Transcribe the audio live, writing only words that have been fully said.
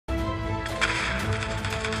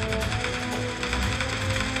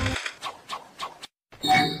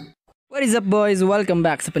What is up boys? Welcome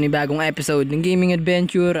back sa panibagong episode ng Gaming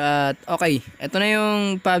Adventure. At okay, ito na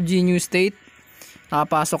yung PUBG New State.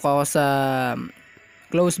 Nakapasok ako sa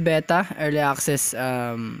closed beta, early access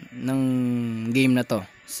ng game na to.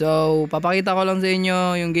 So, papakita ko lang sa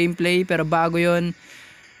inyo yung gameplay, pero bago yun,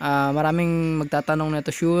 maraming magtatanong na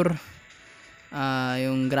to sure.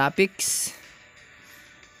 Yung graphics,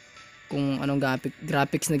 kung anong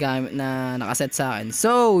graphics na gamit na nakaset sa akin.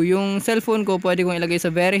 So, yung cellphone ko pwede kong ilagay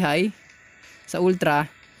sa very high, sa ultra.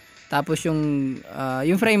 Tapos yung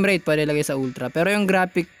frame rate pwede ilagay sa ultra. Pero yung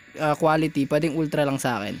graphic quality pwedeng ultra lang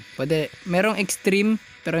sa akin. Pwede, merong extreme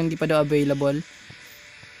pero hindi pa daw available.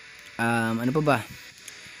 Ano pa ba?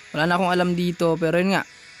 Wala na akong alam dito, pero yun nga.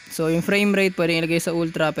 So, yung frame rate pwedeng ilagay sa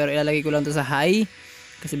ultra, pero ilalagay ko lang to sa high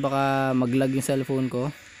kasi baka mag-lag yung cellphone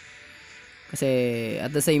ko. Kasi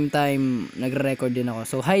at the same time nagre-record din ako.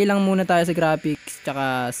 So high lang muna tayo sa graphics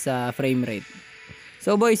tsaka sa frame rate.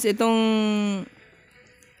 So boys, itong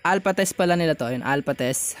alpha test pala nila to, yung alpha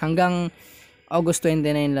test hanggang August 29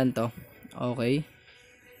 lang to. Okay.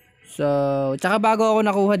 So tsaka bago ako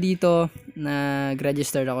nakuha dito,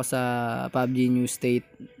 nag-register ako sa PUBG New State.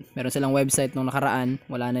 Meron silang website nung nakaraan,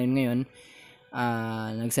 wala na yun ngayon.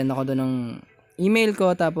 Nag-send ako doon ng email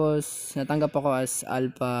ko, tapos natanggap ako as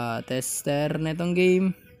alpha tester na itong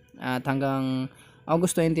game, at hanggang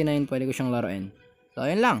August 29 pwede ko siyang laruin. So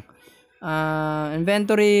ayun lang.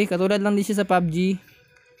 Inventory katulad lang din siya sa PUBG.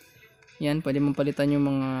 Yan, pwede mong palitan yung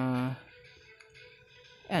mga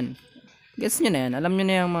yan, gets nyo na yan, alam nyo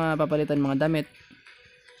na yung mga papalitan, mga damit,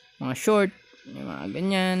 mga short, yung mga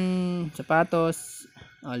ganyan, sapatos,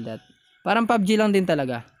 all that. Parang PUBG lang din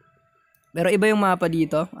talaga, pero iba yung mapa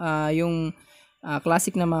dito. Yung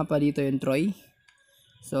classic na mapa dito yung Troy.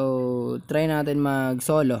 So, try natin mag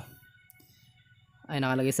solo. Ay,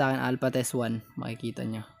 nakalagay sa akin Alpha Test 1. Makikita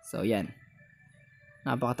nyo. So, yan.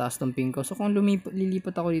 Napakataas tong ping ko. So, kung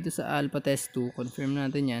lilipat ako dito sa Alpha Test 2, confirm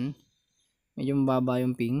natin yan. Medyo mababa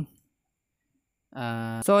yung ping.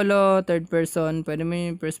 Solo, third person. Pwede mo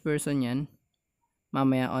yung first person yan.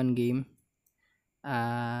 Mamaya on game.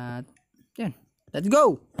 Yan. Let's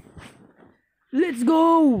go! Let's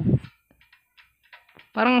go!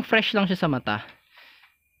 Parang fresh lang siya sa mata.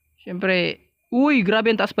 Siyempre, uy,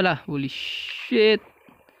 grabe ang taas pala. Holy shit.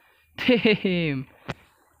 Damn.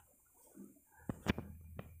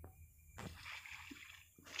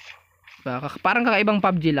 Parang kakaibang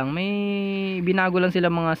PUBG lang. May binago lang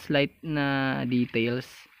sila mga slight na details.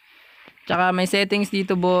 Tsaka may settings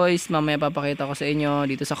dito boys. Mamaya papakita ko sa inyo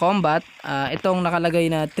dito sa combat. Itong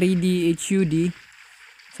nakalagay na 3D HUD.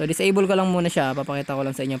 So disable ko lang muna siya. Papakita ko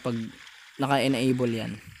lang sa inyo pag naka-enable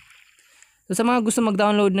yan. So sa mga gusto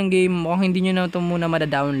mag-download ng game, mukhang hindi nyo na ito muna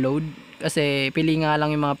mada-download kasi pili nga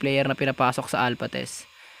lang yung mga player na pinapasok sa alpha test.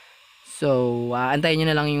 So antayin nyo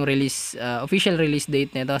na lang yung release, official release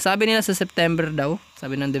date nito. Sabi nila sa September daw,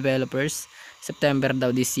 sabi ng developers, September daw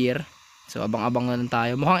this year. So abang-abang na lang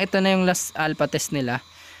tayo. Mukhang ito na yung last alpha test nila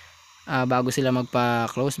bago sila magpa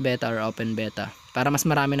close beta or open beta, para mas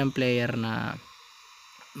marami ng player na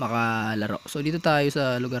makalaro. So dito tayo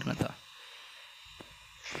sa lugar na to.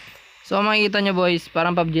 So makikita nyo boys,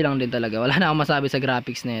 parang PUBG lang din talaga. Wala na akong masabi sa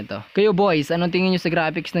graphics na ito. Kayo boys, anong tingin nyo sa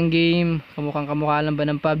graphics ng game? Kamukhang kamukha lang ba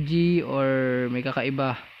ng PUBG or may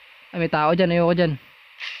kakaiba? Ay, may tao dyan, ayoko dyan.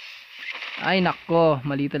 Ay nako,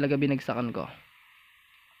 mali talaga binagsakan ko.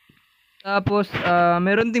 Tapos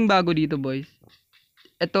meron ding bago dito boys,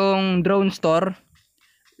 itong drone store.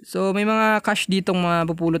 So may mga cash ditong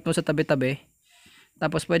mapupulot mo sa tabi-tabi.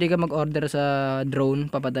 Tapos pwede ka mag-order sa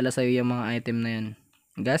drone, papadala sa'yo yung mga item na yan.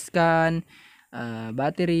 Gas can,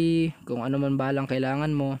 battery, kung ano man balang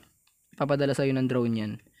kailangan mo, papadala sa'yo ng drone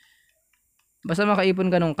yan. Basta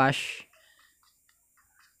makaipon ka ng cash,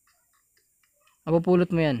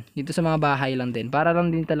 mapupulot mo yan dito sa mga bahay lang din, para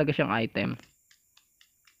lang din talaga siyang item.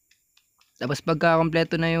 Tapos pagka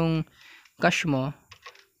kompleto na yung cash mo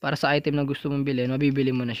para sa item na gusto mong bilhin,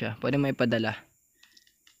 mabibili mo na siya, pwede mo ipadala.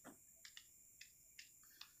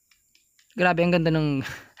 Grabe, ang ganda ng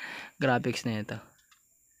graphics na ito.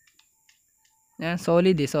 Yan,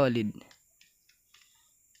 solid solid.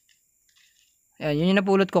 Ayan, yun yung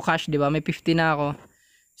napulot ko cash, di ba? May 50 na ako.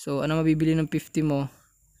 So, ano mabibili ng 50 mo?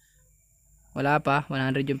 Wala pa.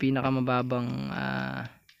 100 yung pinakamababang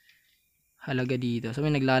halaga dito. So, may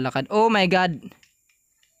naglalakad. Oh my God!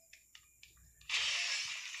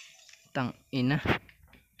 Tang ina.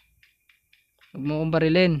 Huwag mo akong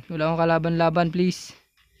barilin. Wala akong kalaban-laban, please.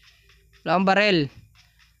 Wala akong baril.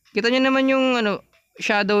 Kita nyo naman yung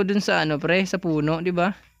shadow dun sa pre, sa puno, di ba?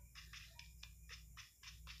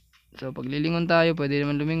 So pag lilingon tayo, pwede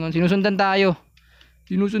naman lumingon. Sinusundan tayo.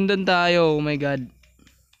 Oh my God.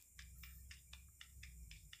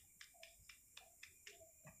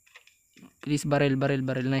 Please, barrel.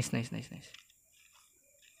 Nice.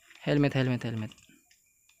 Helmet.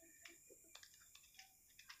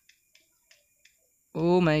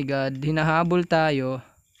 Oh my god, hinahabol tayo.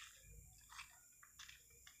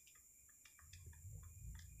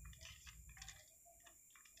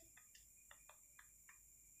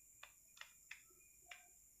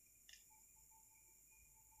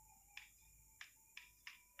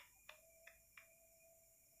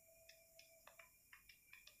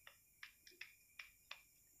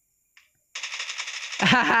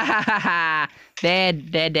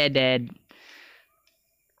 Dead.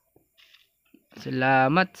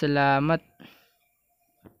 Salamat.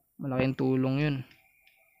 Malaking tulong yun.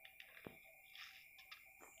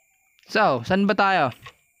 So, saan ba tayo?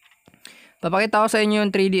 Papakita ko sa inyo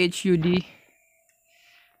yung 3D HUD.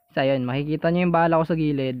 So, yun. Makikita nyo yung bala ko sa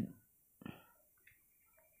gilid.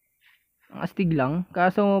 Ang astig lang.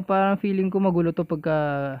 Kaso, parang feeling ko magulo to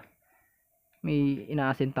pagka may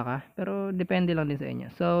inaasinta ka. Pero, depende lang din sa inyo.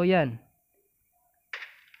 So, yan.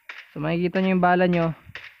 So, makikita nyo yung bala nyo.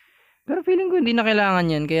 Pero, feeling ko hindi na kailangan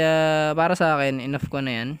yan. Kaya, para sa akin, enough ko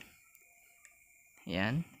na yan.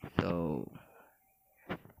 Yan. So,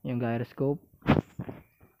 yung gyroscope.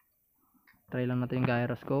 Try lang natin yung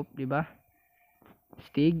gyroscope, di ba?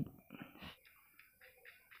 Stig.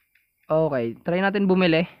 Okay, try natin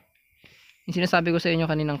bumili. Yung sinasabi ko sa inyo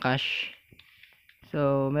kaninang cash.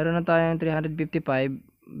 So, meron na tayong 355.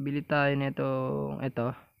 Bili tayo nito,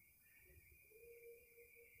 ito.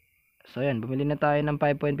 So, yan, bumili na tayo ng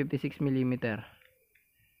 5.56 mm.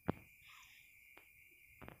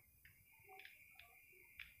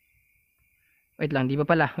 Wait lang, di ba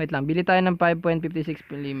pala? Wait lang, bili tayo ng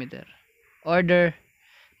 5.56 mm. Order.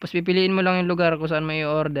 Tapos pipiliin mo lang yung lugar kung saan may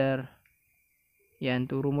order.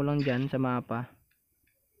 Yan, turo mo lang dyan sa mapa.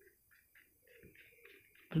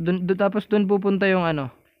 Tapos dun pupunta yung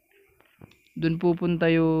ano. Dun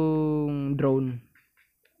pupunta yung drone.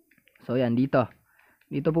 So yan, dito.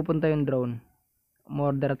 Dito pupunta yung drone.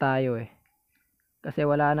 Umorder tayo eh. Kasi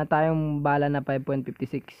wala na tayong bala na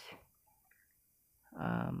 5.56.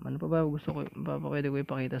 Ano pa ba gusto ko? Pwede ko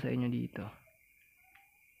ipakita sa inyo dito.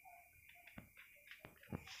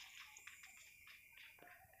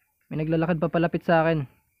 May naglalakad pa palapit sa akin.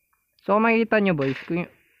 So kung makikita nyo boys, kung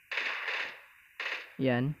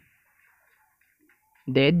yan.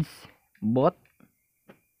 Deads. Bot.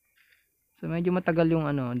 So medyo matagal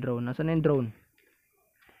yung ano, drone. Nasaan na yung drone?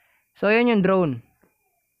 So ayan yung drone.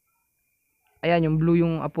 Ayan yung blue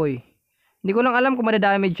yung apoy. Hindi ko lang alam kung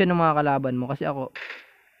madadamage siya ng mga kalaban mo. Kasi ako,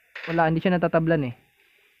 wala, hindi siya natatablan eh.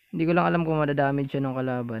 Hindi ko lang alam kung madadamage siya ng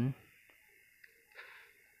kalaban.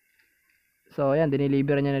 So ayan,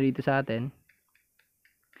 diniliver niya na dito sa atin.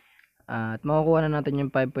 At makukuha na natin yung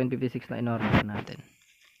 5.56 na in-order natin.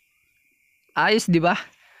 Ayos, di ba?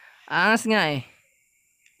 Angas nga eh.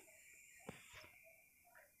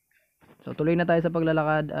 So tuloy na tayo sa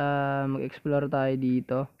paglalakad. Mag-explore tayo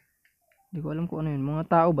dito. Hindi ko alam kung ano yun. Mga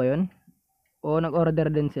tao ba yun? O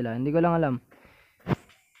nag-order din sila? Hindi ko lang alam.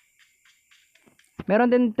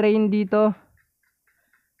 Meron din train dito.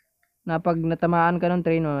 Na pag natamaan ka ng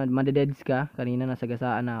train, madededs ka. Kanina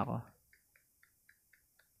nasagasaan na ako.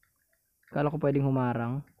 Kala ko pwedeng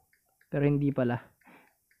humarang. Pero hindi pala.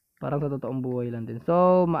 Parang sa totoong buhay lang din.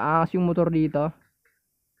 So, maangas yung motor dito.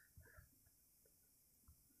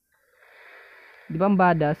 Di ba ang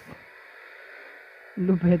badass?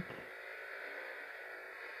 Lupit.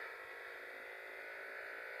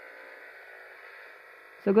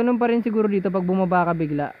 So, ganun pa rin siguro dito. Pag bumaba ka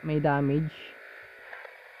bigla, may damage.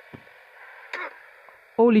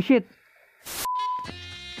 Holy shit!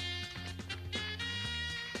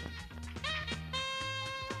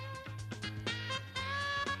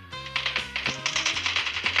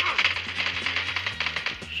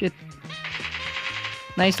 Shit.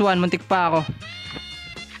 Nice one, muntik pa ako.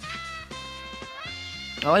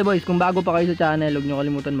 Okay boys, kung bago pa kayo sa channel, huwag nyo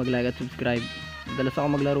kalimutan mag-like at subscribe. Madalas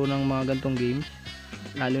ako maglaro ng mga gantong games,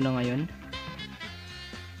 lalo na ngayon.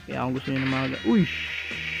 Kaya kung gusto nyo ng mga... Uy!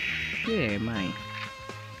 Shit, my.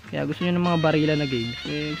 Kaya gusto nyo ng mga barila na games,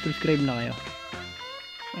 eh, subscribe na kayo.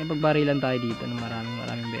 May pagbarilan tayo dito ng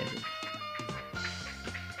maraming beses.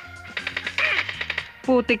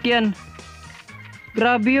 Putik yan!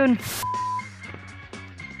 Grabe yun!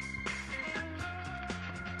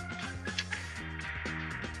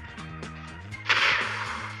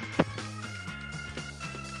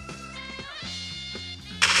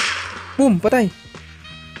 Boom! Patay!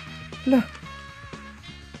 Hala!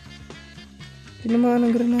 Tinamaan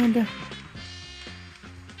ng granada.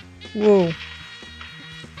 Wow!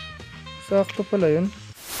 Sakto pala yun.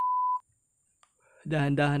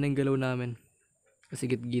 Dahan-dahan ang galaw namin. Kasi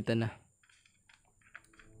git-gita na.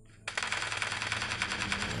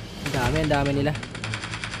 Ang dami nila.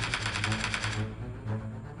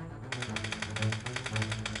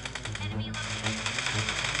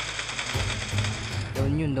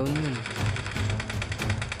 Down yun.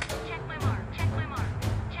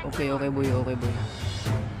 Okay boy.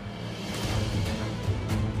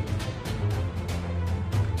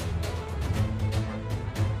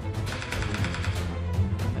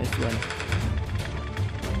 Nice one.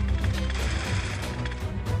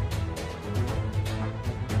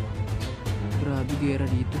 Grabe gera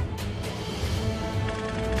dito.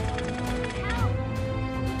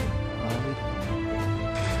 Awit.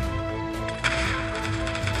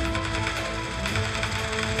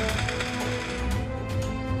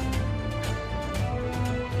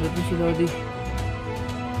 Help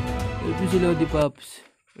si Lodi Pops.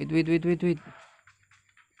 Wait.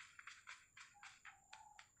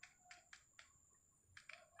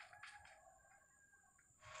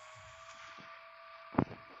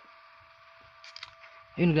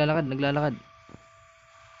 Ayun, naglalakad.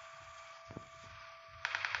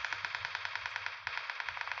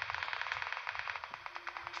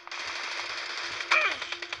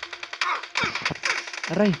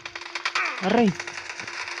 Aray.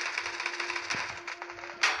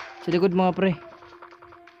 Sa likod mga pre.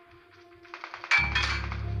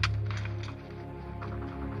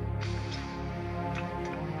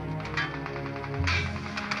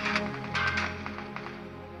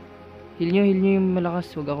 Heal nyo yung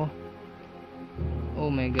malakas, wag ako.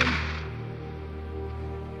 Oh my god.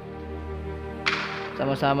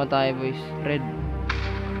 Sama-sama tayo boys. Red.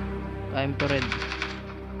 Time to red.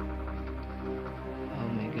 Oh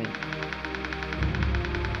my god.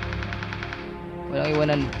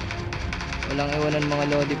 Walang iwanan mga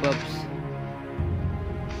Lodi Pops.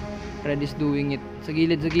 Red is doing it. Sa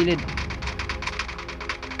gilid.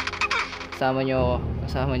 Kasama nyo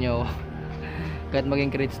ako. Kahit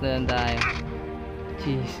maging crits na lang tayo.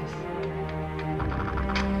 Jesus.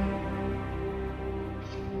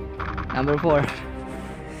 Number 4.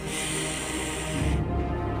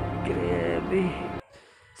 Grabe.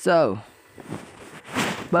 So,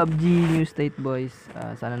 PUBG New State boys.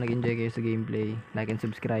 Sana nag-enjoy kayo sa gameplay. Like and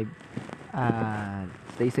subscribe.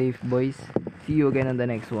 Stay safe boys. See you again on the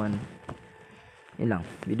next one. Yun lang.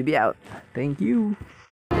 Video be out. Thank you.